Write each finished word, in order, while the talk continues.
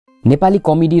Nepali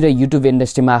comedy र YouTube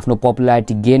इन्डस्ट्रीमा आफ्नो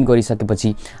पपुलारिटी गेन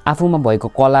गरिसकेपछि आफूमा भएको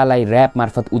कलालाई र्याप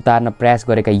मार्फत उतार्न प्रयास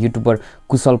गरेका युट्युबर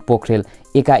कुशल पोखरेल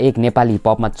एकाएक नेपाली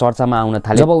हिपहपमा चर्चामा आउन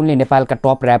थाले जब उनले नेपालका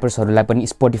टप र्यापर्सहरूलाई पनि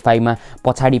स्पोटिफाईमा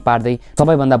पछाडी पार्दै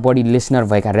सबैभन्दा बढी लिसनर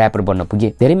भएका र्यापर बन्न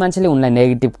पुगे। धेरै मान्छेले उनलाई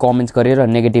नेगेटिभ कमेन्ट्स गरेर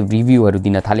नेगेटिभ रिभ्यूहरू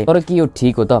दिन थाले। तर के यो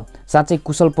ठीक हो त? साँच्चै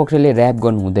कुशल पोखरेलले र्याप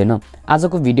गर्नु हुँदैन?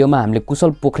 आजको भिडियोमा हामीले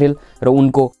कुशल पोखरेल र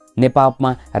उनको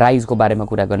नेपालमा राइजको बारेमा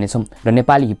कुरा गर्नेछौँ र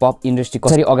नेपाली हिपहप इन्डस्ट्री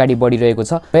कसरी अगाडि बढिरहेको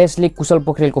छ र यसले कुशल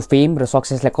पोखरेलको फेम र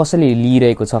सक्सेसलाई कसरी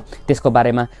लिइरहेको छ त्यसको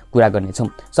बारेमा कुरा गर्नेछौँ।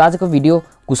 सो आजको भिडियो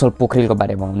कुशल पोखरेलको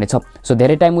बारेमा हुनेछ। सो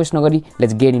धेरै टाइम वेस्ट नगरी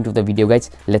let's get into the video guys,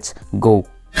 let's go.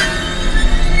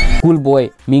 Kul boy,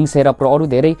 मिङसेरप र अरू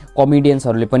धेरै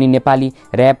कमेडियन्सहरूले पनि नेपाली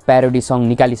र्याप प्यारोडी सङ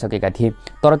निकालिसकेका थिए,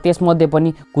 तर त्यसमध्ये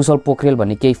पनि कुशल पोखरेल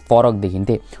भन्ने केही फरक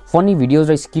देखिन्थे। फनी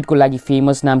भिडियोज र स्किटको लागि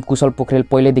फेमस नाम कुशल पोखरेल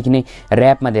पहिलेदेखि नै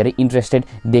र्यापमा धेरै इन्ट्रेस्टेड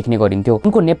देख्ने गरिन्थ्यो।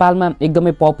 उनको नेपालमा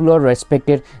एकदमै पपुलर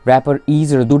रेस्पेक्टेड र्यापर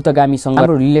इज र द्रुतगामीसँग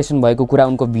राम्रो रिलेसन भएको कुरा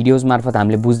उनको भिडियोज मार्फत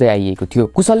हामीले बुझ्दै आइएको थियो।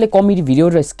 कुशलले कमेडी भिडियो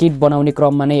र स्किट बनाउने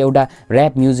क्रममा नै एउटा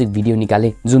र्याप म्युजिक भिडियो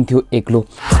निकाले जुन थियो एक्लो।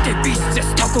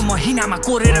 महिनामा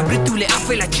कोरेर मृत्युले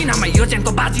आफैलाई चिनामा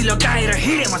योजनको बाजी लगाएर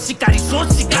हिँडेमा सिकारी सोच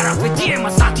सिकार आफै दिएमा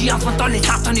साथी आफन्तले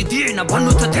साथ नि दिएन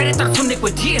भन्नु त धेरै तर सुन्ने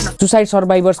कोही थिएन। सुसाइड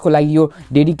सर्भाइभर्सको लागि यो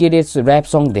डेडिकेटेड र्याप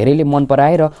सङ धेरैले मन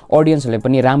पराएर अडियन्सहरूले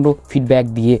पनि राम्रो फिडब्याक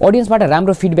दिए। अडियन्सबाट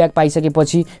राम्रो फिडब्याक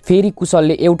पाइसकेपछि फेरि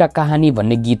कुशलले एउटा कहानी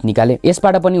भन्ने गीत निकाले।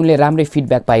 यसबाट पनि उनले राम्रै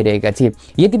फिडब्याक पाइरहेका थिए।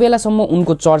 यति बेलासम्म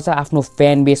उनको चर्चा आफ्नो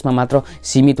फ्यान बेसमा मात्र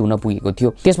सीमित हुन पुगेको थियो।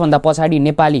 त्यसभन्दा पछाडि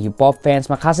नेपाली हिपहप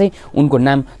फ्यान्समा खासै उनको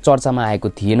नाम चर्चामा आएको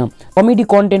थिएन। कमेडी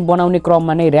कन्टेन्ट बनाउने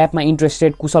क्रममा नै र्यापमा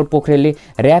इन्ट्रेस्टेड कुशल पोखरेलले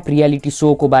र्याप रियालिटी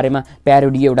सोको बारेमा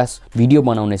प्यारोडी एउटा भिडियो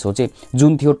बनाउने सोचे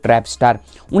जुन थियो ट्र्याप स्टार।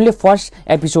 उनले फर्स्ट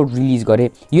एपिसोड रिलिज गरे।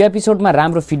 यो एपिसोडमा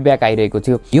राम्रो फिडब्याक आइरहेको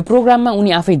थियो। यो प्रोग्राममा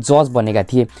उनी आफै जज बनेका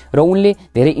थिए र उनले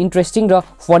धेरै इन्ट्रेस्टिङ र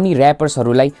फनी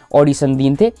र्यापर्सहरूलाई अडिसन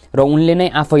दिन्थे र उनले नै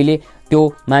आफैले त्यो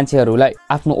मान्छेहरूलाई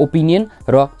आफ्नो ओपिनियन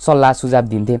र सल्लाह सुझाव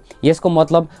दिन्थे। यसको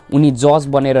मतलब उनी जज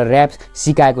बनेर र्याप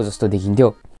सिकाएको जस्तो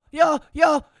देखिन्थ्यो।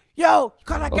 Yo,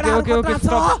 okay,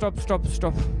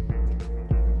 stop.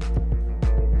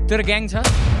 तेरो ग्याङ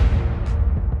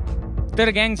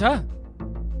छ?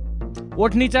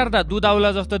 ओठनी चार्दा दुध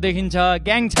आउला जस्तो देखिन्छ,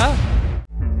 ग्याङ छ?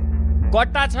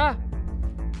 गट्टा छ?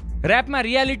 र्यापमा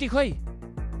रियालिटी खोइ?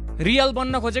 रियल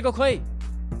बन्न खोजेको खोइ?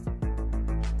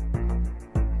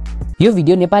 यो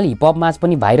भिडियो नेपाली हिपहपमा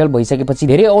पनि भाइरल भइसकेपछि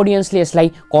धेरै अडियन्सले यसलाई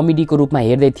कमेडीको रूपमा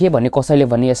हेर्दै थिए भने कसैले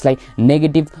भने यसलाई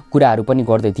नेगेटिभ कुराहरू पनि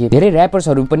गर्दै थिए। धेरै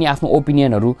र्यापर्सहरू पनि आफ्नो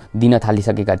ओपिनियनहरू दिन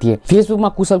थालिसकेका थिए। फेसबुकमा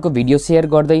कुशलको भिडियो सेयर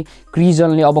गर्दै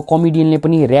क्रिजनले अब कमेडियनले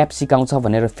पनि र्याप सिकाउँछ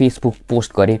भनेर फेसबुक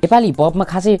पोस्ट गरे। नेपाली हिपहपमा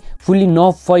खासै फुल्ली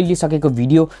नफैलिसकेको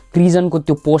भिडियो क्रिजनको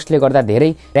त्यो पोस्टले गर्दा धेरै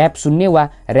र्याप सुन्ने वा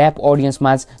र्याप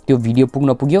अडियन्समा त्यो भिडियो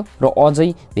पुग्न पुग्यो र अझै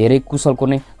धेरै कुशलको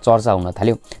नै चर्चा हुन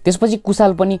थाल्यो। त्यसपछि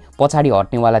कुशल पनि पछाडि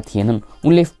हट्नेवाला थिएन।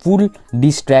 उनले फुल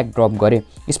डिस्ट्र्याक्ट ड्रप गरे,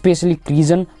 स्पेशली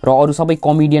क्रिजन र अरू सबै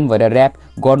कमेडियन भएर र्याप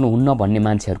गर्नुहुन्न भन्ने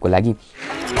मान्छेहरूको लागि।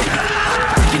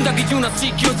 जिन्दगी जिउन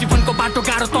सिक्यो जीवनको बाटो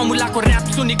गाह्रो तमुलाको र्याप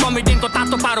सुनि कमेडियनको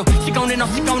तातो पारो सिकाउने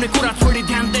नसिकाउने कुरा छोडी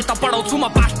ध्यान दे त पढाउँछु म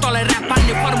पास्टलाई र्याप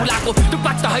पाल्ने फर्मुलाको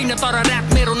टुक्पाक त होइन तर र्याप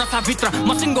मेरो नसाभित्र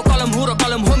मसिङ्गो कलम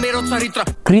हो मेरो चरित्र।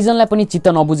 क्रिजनलाई पनि चित्त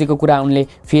नबुझेको कुरा उनले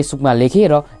फेसबुकमा लेखे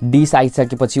र डिस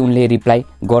आइसकेपछि उनले रिप्लाई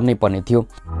गर्नै पर्ने थियो।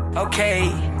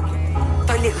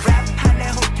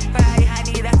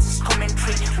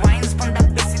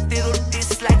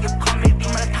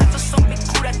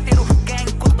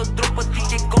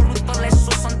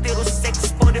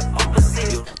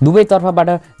 दुवै तर्फबाट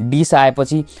डिस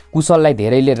आएपछि कुशललाई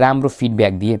धेरैले राम्रो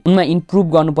फिडब्याक दिए। उनमा इम्प्रुभ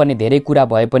गर्नुपर्ने धेरै कुरा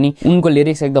भए पनि उनको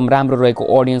लिरिक्स एकदम राम्रो रहेको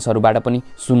अडियन्सहरूबाट पनि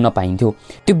सुन्न पाइन्थ्यो।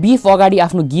 त्यो बिफ अगाडि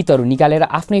आफ्नो गीतहरू निकालेर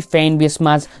आफ्नै फ्यान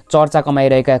बेसमा चर्चा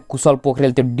कमाइरहेका कुशल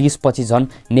पोखरेल त्यो डिसपछि झन्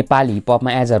नेपाली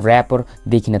हिपहपमा एज अ र्यापर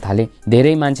देखिन थाले।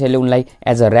 धेरै मान्छेहरूले उनलाई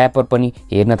एज अ र्यापर पनि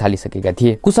हेर्न थालिसकेका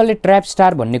थिए। कुशलले ट्र्याप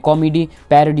स्टार भन्ने कमेडी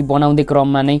प्यारोडी बनाउँदै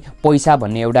क्रममा नै पैसा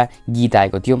भन्ने एउटा गीत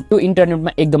आएको थियो। त्यो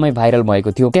इन्टरनेटमा एकदमै भाइरल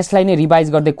भएको थियो। त्यसलाई नै रिभाइज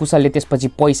गर्दै कुशलले त्यसपछि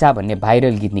पैसा भन्ने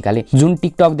भाइरल गीत निकाले जुन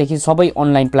टिकटकदेखि सबै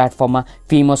अनलाइन प्लेटफर्ममा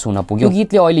फेमस हुन पुग्यो। यो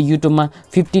गीतले अहिले युट्युबमा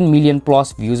 15 मिलियन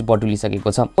प्लस भ्युज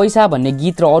बटुलिसकेको छ। पैसा भन्ने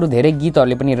गीत र अरू धेरै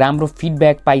गीतहरूले पनि राम्रो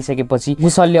फिडब्याक पाइसकेपछि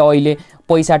कुशलले अहिले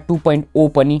पैसा 2.0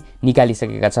 पनि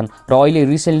निकालिसकेका छन् र अहिले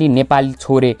रिसेन्टली नेपाली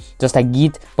छोरे जस्ता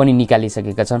गीत पनि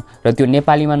निकालिसकेका छन् र त्यो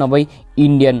नेपालीमा नभई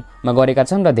इन्डियनमा गरेका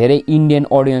छन् र धेरै इन्डियन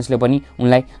अडियन्सले पनि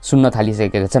उनलाई सुन्न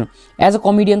थालिसकेका छन्। एज अ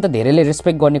कमेडियन त धेरैले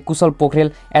रेस्पेक्ट गर्ने कुशल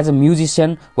पोखरेल एज अ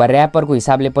म्युजिसियन वा र्यापरको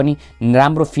हिसाबले पनि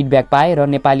राम्रो फिडब्याक पाए र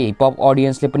नेपाली हिपहप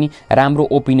अडियन्सले पनि राम्रो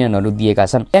ओपिनियनहरू दिएका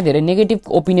छन्। त्यहाँ धेरै नेगेटिभ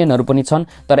ओपिनियनहरू पनि छन्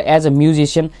तर एज अ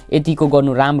म्युजिसियन यतिको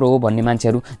गर्नु राम्रो हो भन्ने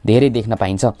मान्छेहरू धेरै देख्न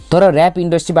पाइन्छ। तर र्याप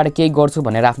इन्डस्ट्रीबाट केही गर्छु गर्छु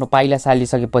भनेर आफ्नो पाइला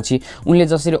सालिसकेपछि उनले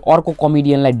जसरी अर्को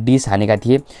कमेडियनलाई डिस हानेका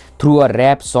थिए through a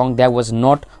rap song that was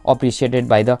not appreciated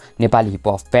by the Nepali hip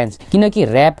hop fans. किनकि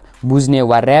ऱ्याप बुझ्ने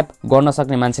वा ऱ्याप गर्न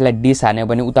सक्ने मान्छेलाई डिस हान्यो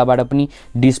भने उताबाट पनि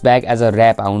dish back as a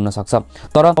rap आउन सक्छ,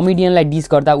 तर कमेडियनलाई डिस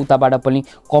गर्दा उताबाट पनि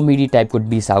कमेडी टाइपको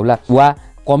डिस आउला वा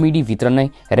कमेडी भित्र नै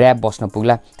ऱ्याप बस्न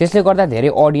पुग्ला। त्यसले गर्दा धेरै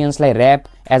अडियन्सलाई ऱ्याप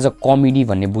एज अ कमेडी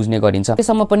भन्ने बुझ्ने गरिन्छ।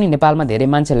 त्यसम्म पनि नेपालमा धेरै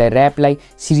मान्छेलाई ऱ्यापलाई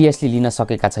सिरियसली लिन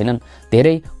सकेका छैनन्।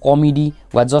 धेरै कमेडी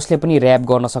वा जसले पनि ऱ्याप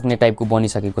गर्न सक्ने टाइपको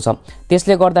बनिसकेको छ।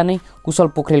 त्यसले गर्दा नै कुशल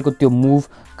पोखरेलको त्यो मुभ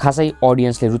खासै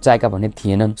अडियन्सले रुचाएका भने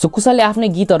थिएनन्। सो कुशलले आफ्नै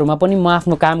गीतहरूमा पनि म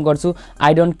आफ्नो काम गर्छु,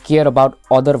 I don't care about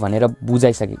other भनेर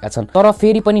बुझाइसकेका छन्। तर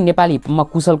फेरि पनि नेपाली हिपमा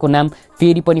कुशलको नाम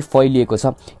फेरि पनि फैलिएको छ,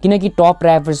 किनकि टप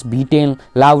ऱ्यापर्स भिटेन,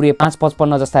 लाउरे, 555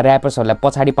 जस्ता ऱ्यापर्सहरूलाई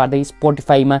पछाडि पार्दै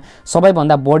स्पोटिफाईमा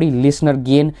सबैभन्दा बढी लिसनर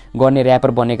गेन गर्ने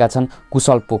ऱ्यापर बनेका छन्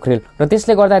कुशल पोखरेल। र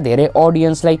त्यसले गर्दा धेरै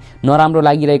अडियन्सलाई नराम्रो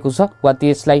लागिरहेको छ वा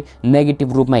त्यसलाई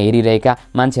नेगेटिभ रूपमा हेरिरहेका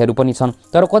मान्छेहरू पनि छन्।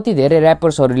 तर कति धेरै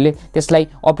ऱ्यापर्सहरूले त्यसलाई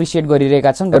अप्रिसिएट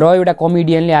गरिरहेका छन् र एउटा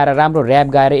कमेडियनले आएर राम्रो ऱ्याप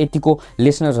गाएर यतिको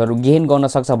लिसनर्सहरू गेन गर्न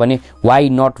सक्छ भने वाइ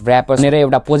नट ऱ्यापर्स भनेर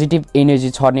एउटा पोजिटिभ एनर्जी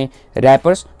छर्ने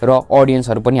ऱ्यापर्स र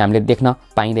अडियन्सहरू पनि हामीले देख्न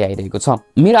पाइँदै आइरहेको छ।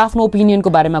 मेरो आफ्नो ओपिनियनको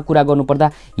बारेमा कुरा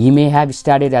गर्नुपर्दा he may have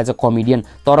started as a comedian,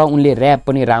 तर उनले ऱ्याप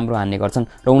पनि राम्रो हान्ने गर्छन्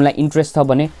र उनलाई इन्ट्रेस्ट छ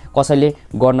भने कसैले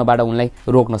गर्नबाट उनलाई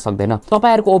रोक्न सक्दैन।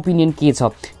 तपाईहरुको ओपिनियन के छ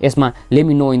यसमा let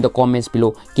me know in the comments below.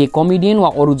 के कमेडियन वा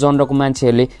अरु जनरको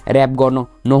मान्छेहरूले ऱ्याप गर्न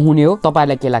नहुने हो?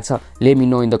 तपाईलाई के लाग्छ? Let me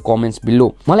know in the comments below.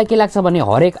 मलाई के लाग्छ भने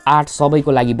हरेक आर्ट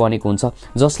सबैको लागि बनेको हुन्छ,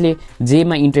 जसले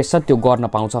जेमा इन्ट्रेस्ट छ त्यो गर्न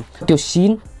पाउँछ। त्यो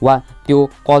सिन वा त्यो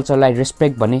कल्चरलाई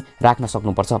रेस्पेक्ट भने राख्न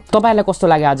सक्नुपर्छ। तपाईलाई कस्तो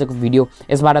लाग्यो आजको भिडियो?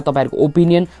 यसबाट तपाईहरुको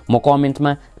ओपिनियन म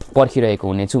कमेन्टमा पर्खिरहेको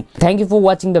हुनेछु। Thank you for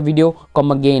watching the video.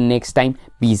 Come again next time.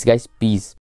 Piece guys, piece.